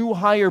this new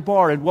higher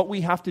bar and what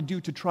we have to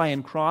do to try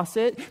and cross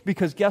it,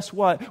 because guess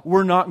what?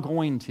 We're not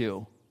going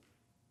to.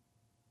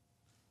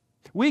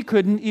 We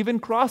couldn't even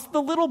cross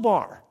the little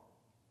bar.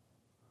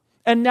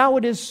 And now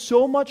it is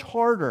so much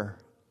harder.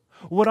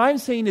 What I'm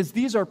saying is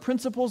these are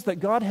principles that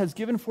God has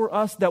given for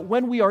us, that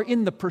when we are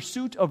in the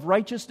pursuit of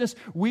righteousness,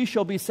 we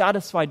shall be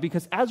satisfied,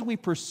 because as we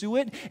pursue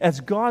it as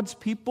God's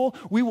people,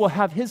 we will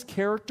have His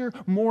character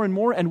more and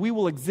more, and we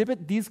will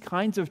exhibit these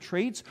kinds of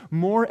traits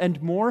more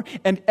and more.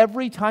 And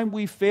every time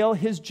we fail,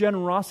 His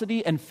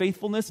generosity and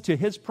faithfulness to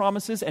His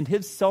promises and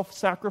His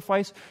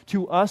self-sacrifice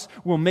to us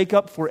will make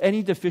up for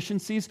any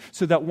deficiencies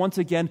so that once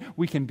again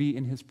we can be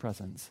in His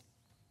presence.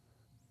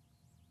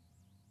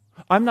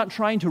 I'm not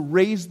trying to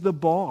raise the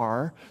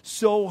bar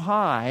so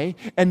high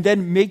and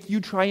then make you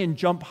try and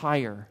jump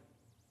higher.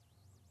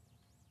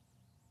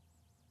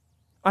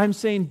 I'm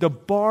saying the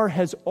bar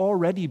has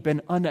already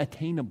been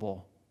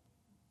unattainable.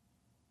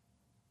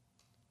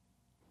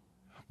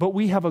 But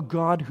we have a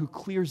God who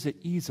clears it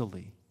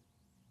easily.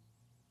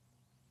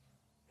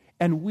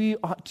 And we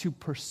ought to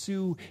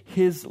pursue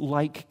His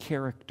like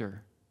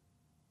character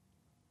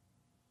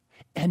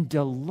and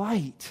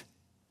delight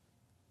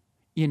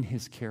in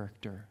His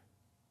character.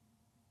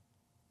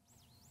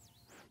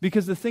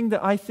 Because the thing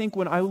that I think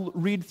when I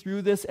read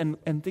through this and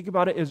think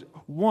about it is,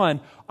 one,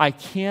 I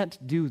can't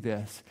do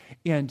this.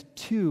 And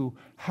two,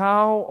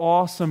 how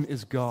awesome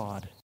is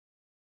God?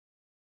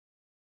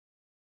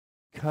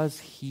 Because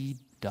He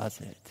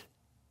does it.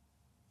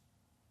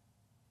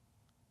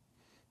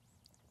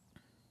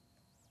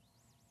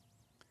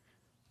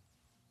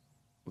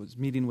 I was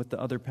meeting with the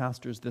other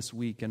pastors this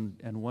week,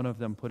 and one of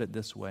them put it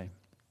this way.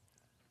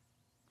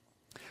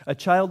 A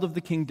child of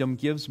the kingdom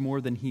gives more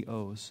than he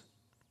owes,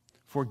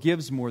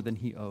 forgives more than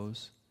he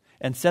owes,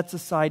 and sets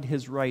aside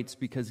his rights,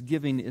 because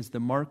giving is the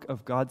mark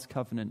of God's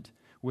covenant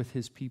with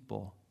His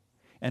people,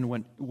 and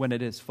when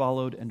it is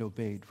followed and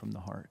obeyed from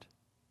the heart.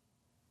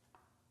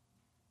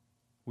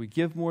 We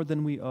give more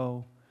than we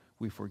owe,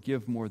 we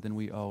forgive more than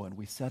we owe, and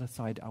we set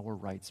aside our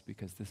rights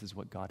because this is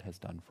what God has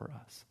done for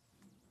us.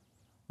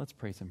 Let's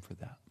praise Him for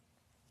that.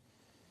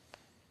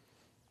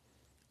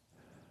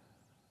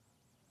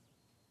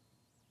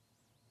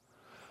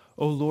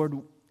 Oh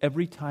Lord,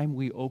 every time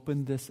we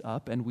open this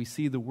up and we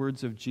see the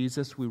words of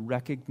Jesus, we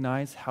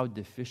recognize how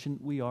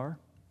deficient we are,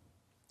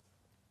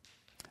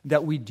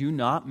 that we do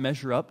not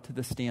measure up to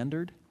the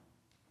standard.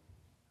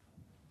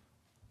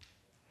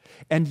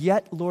 And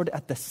yet, Lord,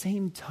 at the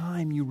same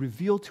time, You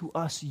reveal to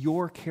us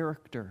Your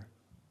character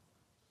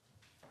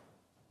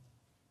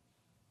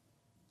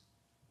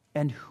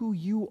and who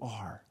You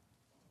are.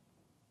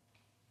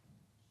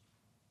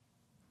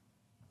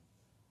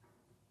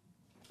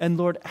 And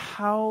Lord,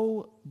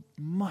 how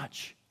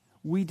much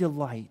we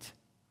delight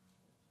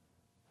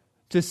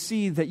to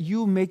see that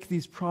You make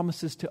these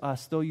promises to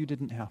us, though You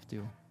didn't have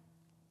to.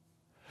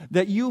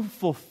 That You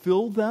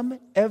fulfill them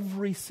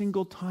every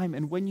single time.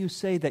 And when You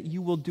say that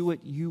You will do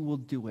it, You will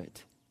do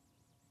it.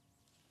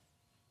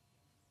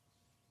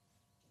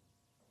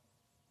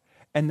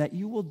 And that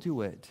You will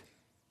do it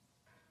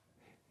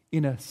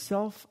in a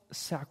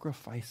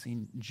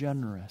self-sacrificing,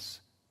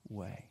 generous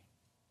way.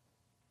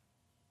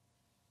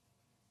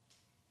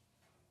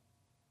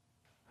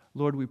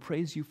 Lord, we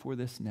praise You for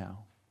this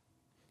now.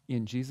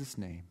 In Jesus'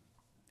 name,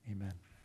 amen.